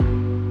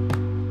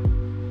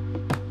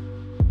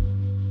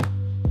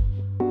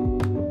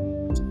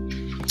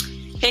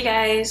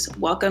Hey guys,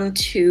 welcome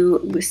to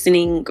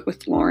Listening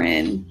with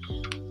Lauren.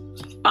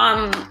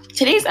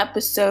 Today's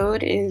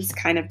episode is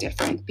kind of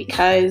different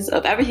because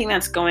of everything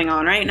that's going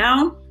on right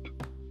now.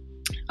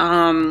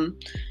 I'm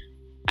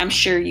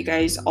sure you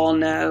guys all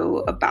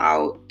know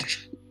about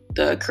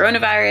the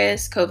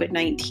coronavirus,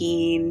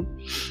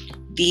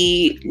 COVID-19,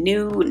 the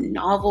new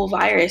novel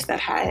virus that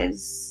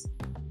has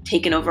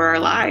taken over our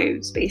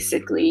lives,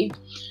 basically.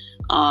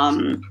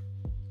 The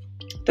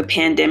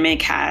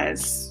pandemic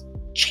has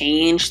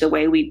changed the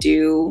way we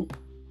do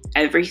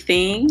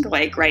everything.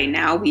 Like right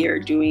now we are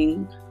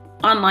doing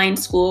online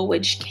school,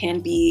 which can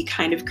be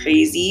kind of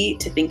crazy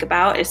to think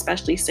about,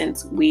 especially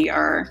since we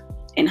are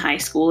in high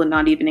school and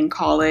not even in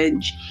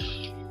college.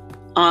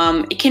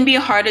 It can be a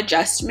hard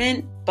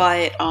adjustment,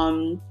 but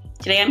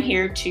today I'm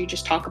here to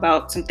just talk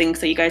about some things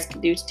that you guys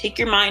can do to take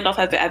your mind off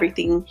of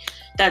everything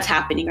that's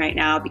happening right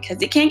now, because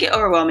it can get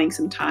overwhelming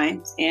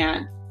sometimes.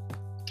 And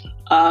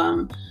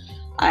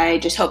I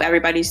just hope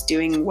everybody's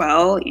doing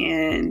well,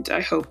 and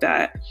I hope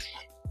that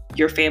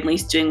your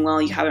family's doing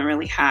well. You haven't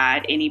really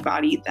had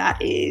anybody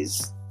that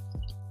is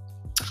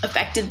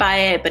affected by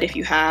it, but if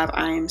you have,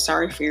 I am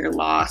sorry for your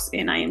loss,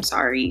 and I am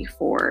sorry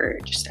for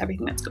just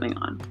everything that's going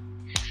on.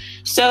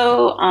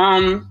 So,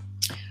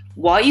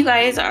 while you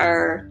guys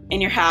are in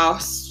your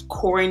house,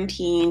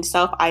 quarantined,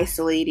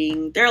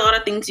 self-isolating, there are a lot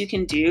of things you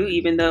can do,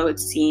 even though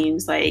it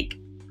seems like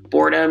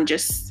boredom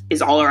just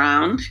is all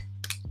around.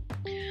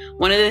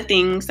 One of the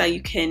things that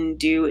you can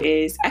do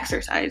is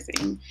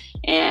exercising,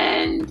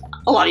 and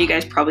a lot of you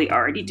guys probably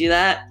already do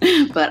that,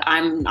 but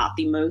I'm not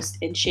the most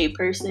in shape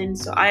person,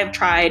 so I have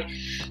tried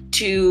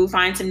to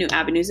find some new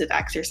avenues of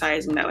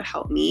exercising that would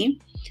help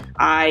me.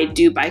 I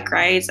do bike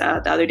rides.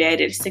 The other day I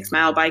did a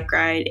 6-mile bike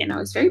ride, and I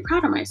was very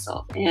proud of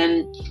myself.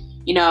 And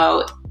you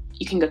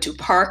can go to a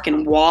park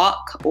and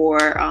walk or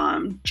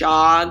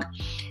jog.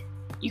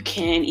 You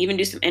can even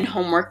do some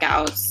in-home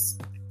workouts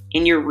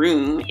in your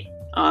room.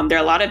 There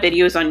are a lot of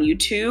videos on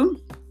YouTube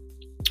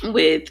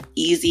with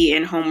easy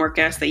in-home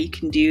workouts that you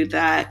can do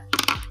that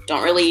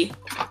don't really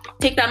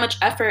take that much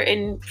effort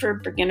for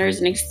beginners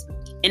and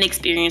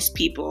inexperienced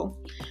people.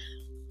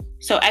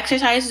 So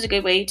exercise is a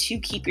good way to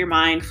keep your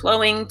mind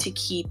flowing, to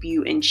keep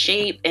you in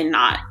shape and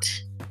not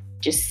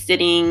just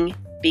sitting,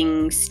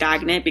 being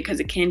stagnant, because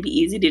it can be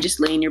easy to just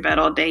lay in your bed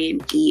all day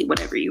and eat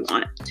whatever you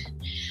want.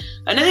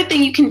 Another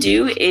thing you can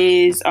do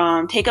is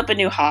take up a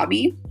new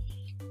hobby.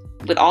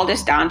 With all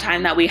this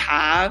downtime that we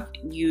have,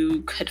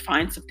 you could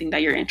find something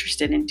that you're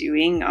interested in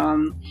doing.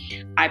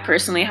 I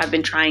personally have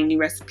been trying new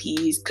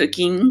recipes,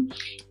 cooking,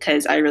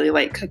 because I really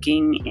like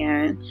cooking,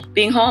 and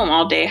being home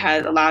all day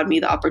has allowed me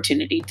the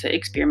opportunity to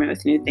experiment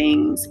with new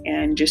things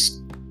and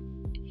just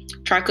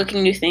try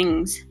cooking new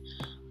things.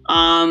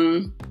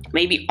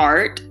 Maybe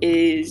art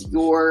is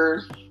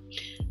your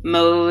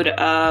mode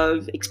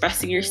of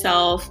expressing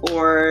yourself,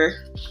 or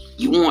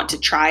you want to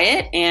try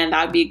it, and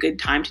that would be a good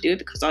time to do it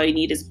because all you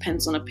need is a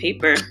pencil and a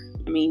paper.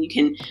 I mean, you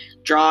can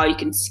draw, you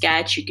can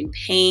sketch, you can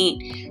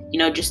paint,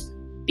 just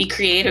be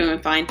creative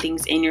and find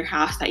things in your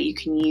house that you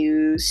can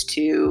use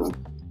to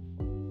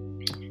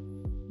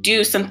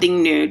do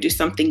something new, do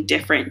something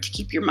different, to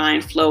keep your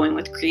mind flowing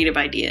with creative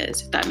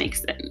ideas, if that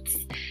makes sense.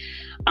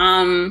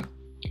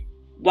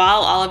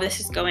 While all of this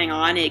is going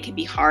on, it can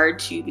be hard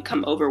to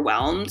become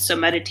overwhelmed. So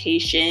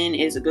meditation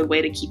is a good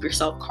way to keep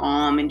yourself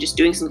calm, and just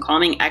doing some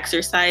calming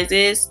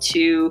exercises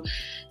to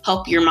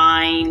help your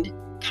mind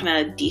kind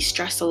of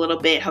de-stress a little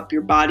bit, help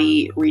your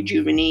body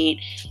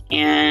rejuvenate,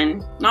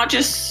 and not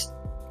just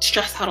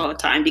stress out all the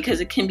time, because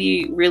it can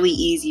be really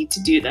easy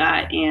to do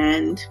that.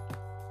 And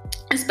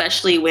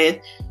especially with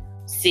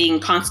seeing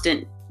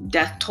constant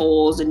death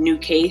tolls and new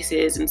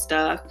cases and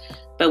stuff.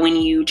 But when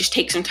you just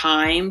take some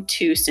time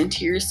to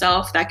center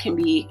yourself, that can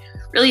be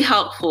really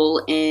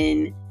helpful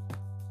in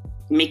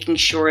making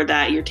sure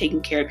that you're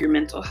taking care of your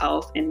mental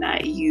health and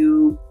that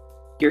you're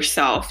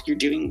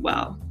doing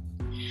well.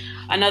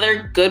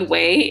 Another good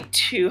way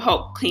to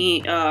help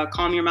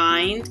calm your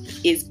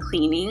mind is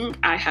cleaning.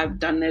 I have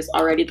done this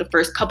already the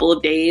first couple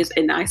of days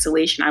in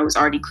isolation. I was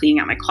already cleaning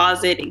out my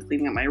closet and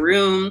cleaning out my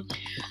room.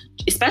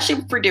 Especially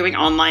for doing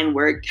online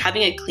work,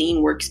 having a clean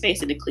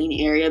workspace and a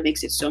clean area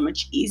makes it so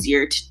much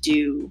easier to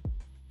do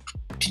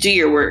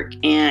your work.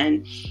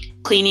 And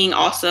cleaning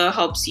also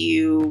helps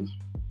you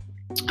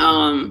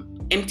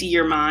empty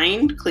your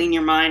mind, clean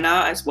your mind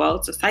out as well.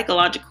 It's a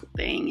psychological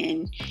thing,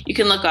 and you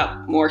can look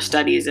up more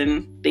studies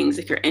and things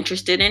if you're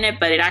interested in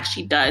it, but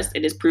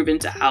it is proven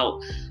to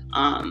help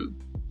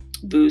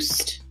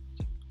boost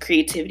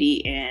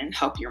creativity and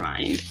help your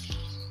mind.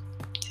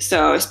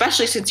 So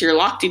especially since you're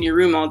locked in your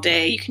room all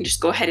day, you can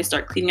just go ahead and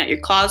start cleaning out your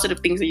closet of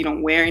things that you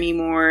don't wear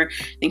anymore,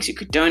 things you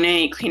could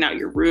donate, clean out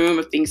your room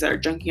of things that are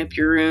junking up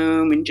your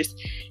room, and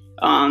just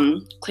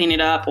clean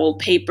it up, old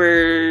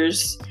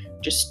papers,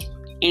 just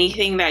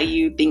anything that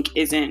you think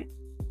isn't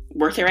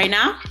worth it right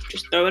now,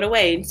 just throw it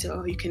away. And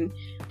so you can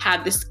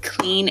have this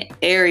clean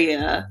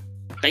area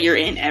that you're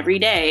in every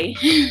day.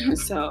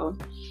 So,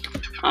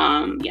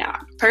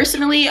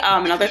 personally,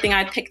 another thing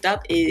I picked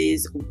up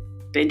is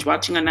binge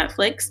watching on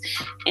Netflix.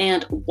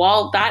 And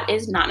while that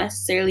is not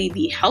necessarily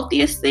the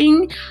healthiest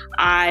thing,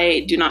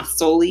 I do not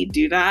solely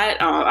do that.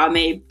 I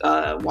may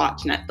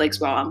watch Netflix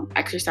while I'm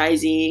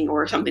exercising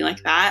or something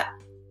like that.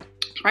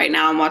 Right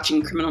now I'm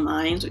watching Criminal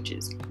Minds, which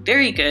is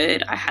very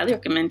good. I highly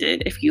recommend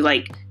it if you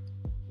like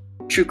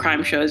true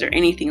crime shows or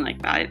anything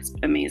like that. It's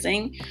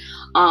amazing.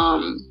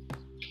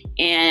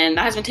 And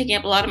that has been taking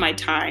up a lot of my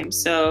time.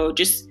 So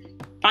just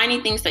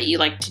finding things that you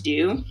like to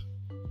do.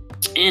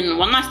 And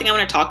one last thing I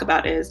want to talk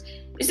about is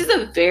this is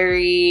a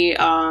very,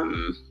 I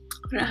don't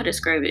know how to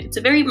describe it. It's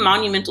a very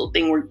monumental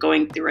thing we're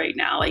going through right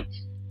now. Like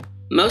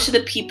most of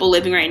the people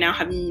living right now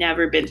have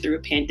never been through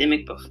a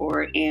pandemic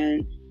before,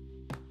 and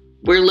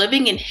we're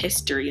living in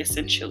history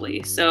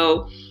essentially.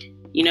 So,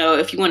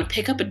 if you want to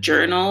pick up a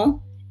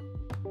journal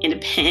and a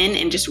pen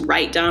and just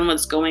write down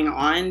what's going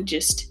on,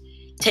 just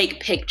take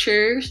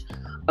pictures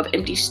of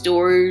empty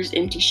stores,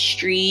 empty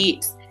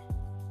streets,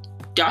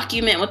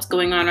 document what's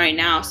going on right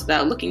now so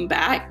that looking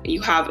back,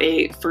 you have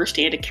a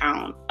firsthand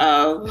account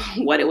of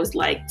what it was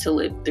like to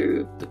live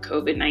through the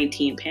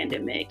COVID-19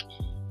 pandemic.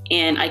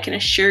 And I can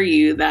assure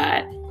you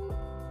that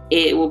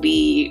it will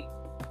be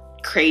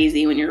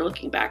crazy when you're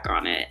looking back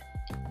on it.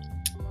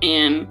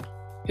 And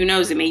who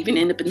knows, it may even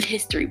end up in the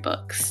history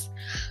books.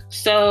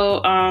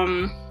 So,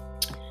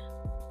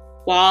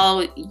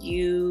 while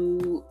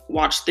you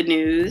watch the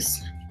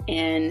news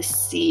and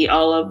see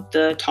all of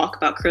the talk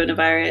about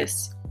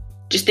coronavirus,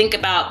 just think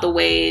about the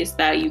ways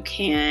that you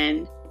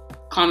can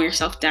calm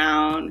yourself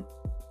down,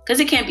 because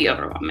it can be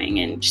overwhelming.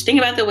 And just think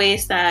about the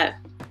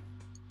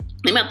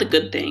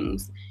good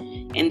things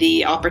and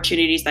the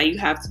opportunities that you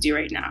have to do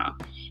right now.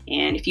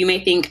 And if you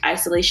may think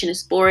isolation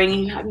is boring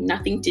and you have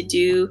nothing to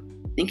do,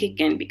 think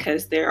again,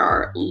 because there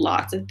are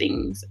lots of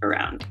things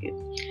around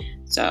you.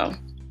 So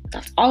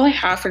that's all I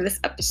have for this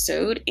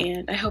episode,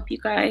 and I hope you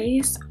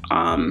guys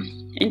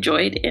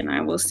enjoyed, and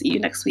I will see you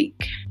next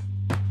week.